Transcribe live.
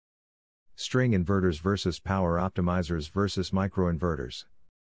String inverters versus power optimizers versus microinverters.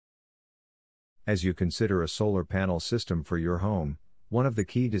 As you consider a solar panel system for your home, one of the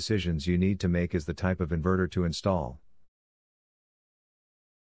key decisions you need to make is the type of inverter to install.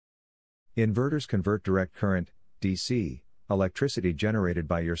 Inverters convert direct current, DC, electricity generated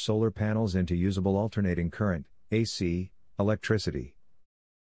by your solar panels into usable alternating current, AC, electricity.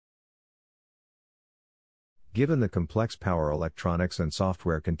 Given the complex power electronics and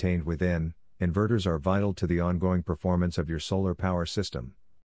software contained within, inverters are vital to the ongoing performance of your solar power system.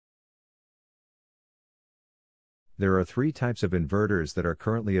 There are three types of inverters that are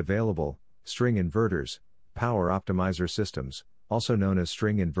currently available: string inverters, power optimizer systems, also known as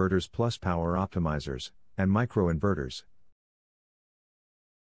string inverters plus power optimizers, and microinverters.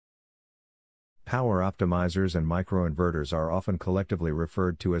 Power optimizers and microinverters are often collectively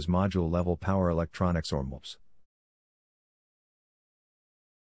referred to as module-level power electronics or MOPs.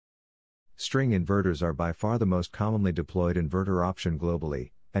 String inverters are by far the most commonly deployed inverter option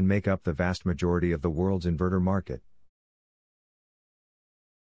globally, and make up the vast majority of the world's inverter market.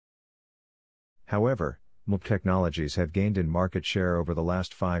 However, MOP technologies have gained in market share over the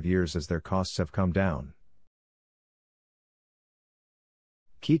last 5 years as their costs have come down.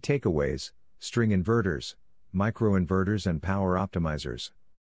 Key takeaways: string inverters, microinverters and power optimizers.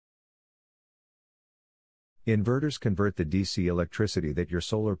 Inverters convert the DC electricity that your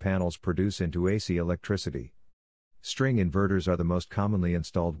solar panels produce into AC electricity. String inverters are the most commonly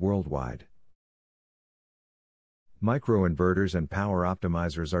installed worldwide. Microinverters and power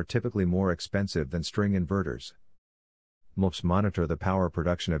optimizers are typically more expensive than string inverters. MOPs monitor the power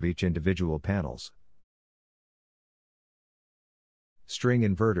production of each individual panels. String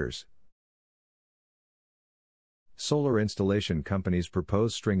inverters. Solar installation companies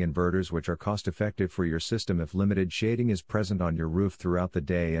propose string inverters which are cost-effective for your system if limited shading is present on your roof throughout the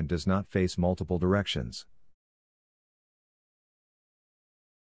day and does not face multiple directions.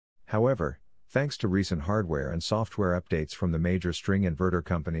 However, thanks to recent hardware and software updates from the major string inverter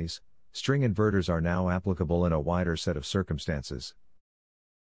companies, string inverters are now applicable in a wider set of circumstances.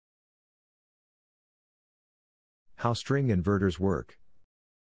 How string inverters work.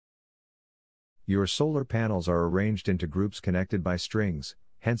 Your solar panels are arranged into groups connected by strings,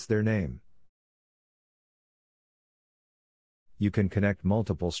 hence their name. You can connect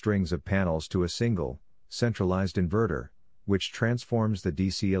multiple strings of panels to a single, centralized inverter, which transforms the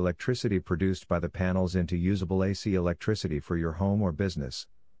DC electricity produced by the panels into usable AC electricity for your home or business.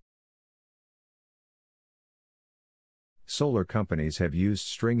 Solar companies have used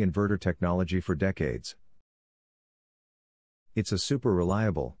string inverter technology for decades. It's a super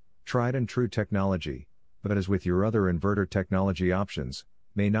reliable, tried and true technology, but as with your other inverter technology options,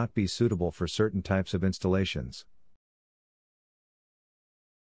 may not be suitable for certain types of installations.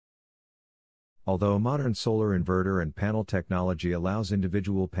 Although modern solar inverter and panel technology allows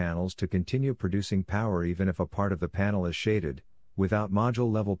individual panels to continue producing power even if a part of the panel is shaded, without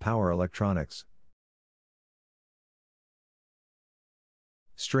module-level power electronics.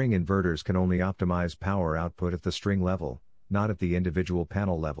 String inverters can only optimize power output at the string level, not at the individual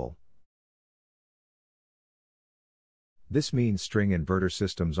panel level. This means string inverter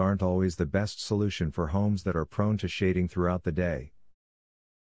systems aren't always the best solution for homes that are prone to shading throughout the day.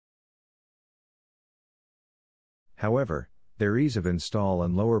 However, their ease of install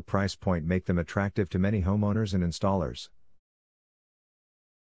and lower price point make them attractive to many homeowners and installers.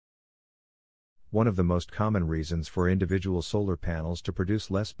 One of the most common reasons for individual solar panels to produce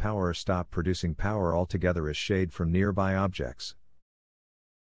less power or stop producing power altogether is shade from nearby objects.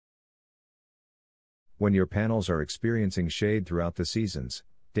 When your panels are experiencing shade throughout the season's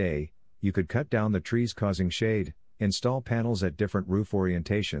day, you could cut down the trees causing shade, install panels at different roof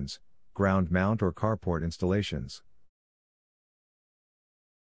orientations, ground mount or carport installations.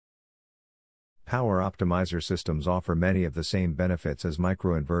 Power optimizer systems offer many of the same benefits as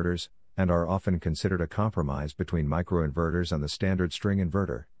microinverters, and are often considered a compromise between microinverters and the standard string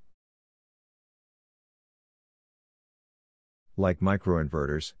inverter. Like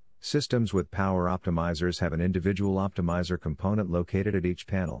microinverters, systems with power optimizers have an individual optimizer component located at each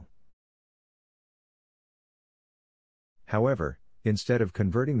panel. However, instead of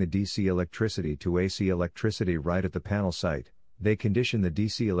converting the DC electricity to AC electricity right at the panel site, they condition the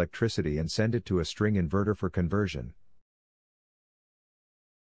DC electricity and send it to a string inverter for conversion.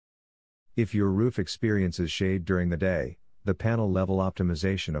 If your roof experiences shade during the day, the panel-level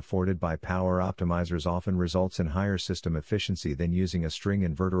optimization afforded by power optimizers often results in higher system efficiency than using a string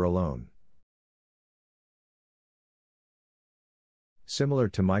inverter alone. Similar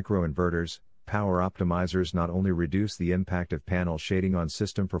to microinverters, power optimizers not only reduce the impact of panel shading on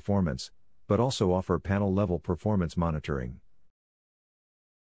system performance, but also offer panel-level performance monitoring.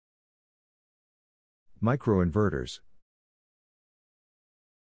 Microinverters.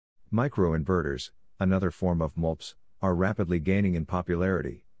 Microinverters, another form of MULPs, are rapidly gaining in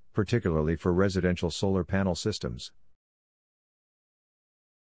popularity, particularly for residential solar panel systems.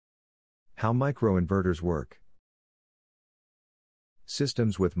 How microinverters work.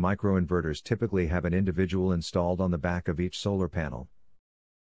 Systems with microinverters typically have an individual installed on the back of each solar panel.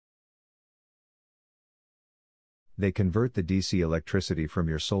 They convert the DC electricity from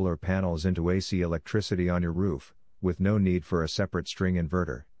your solar panels into AC electricity on your roof, with no need for a separate string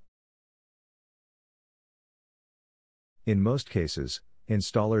inverter. In most cases,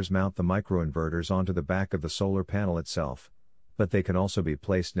 installers mount the microinverters onto the back of the solar panel itself, but they can also be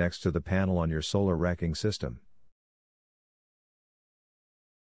placed next to the panel on your solar racking system.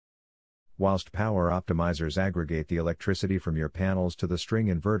 Whilst power optimizers aggregate the electricity from your panels to the string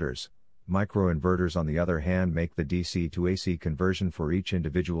inverters, microinverters on the other hand make the DC to AC conversion for each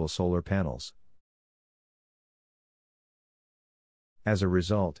individual solar panels. As a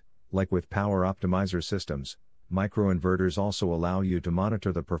result, like with power optimizer systems, microinverters also allow you to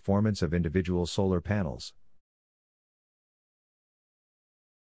monitor the performance of individual solar panels.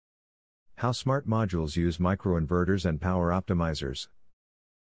 How smart modules use microinverters and power optimizers.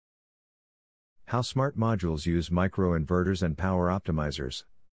 How smart modules use microinverters and power optimizers.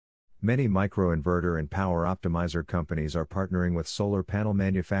 Many microinverter and power optimizer companies are partnering with solar panel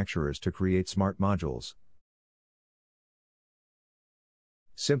manufacturers to create smart modules.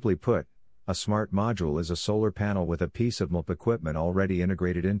 Simply put, a smart module is a solar panel with a piece of MULP equipment already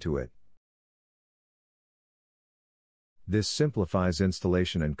integrated into it. This simplifies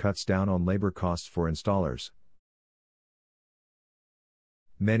installation and cuts down on labor costs for installers.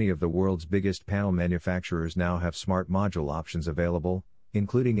 Many of the world's biggest panel manufacturers now have smart module options available,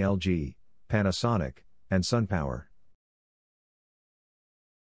 including LG, Panasonic, and SunPower.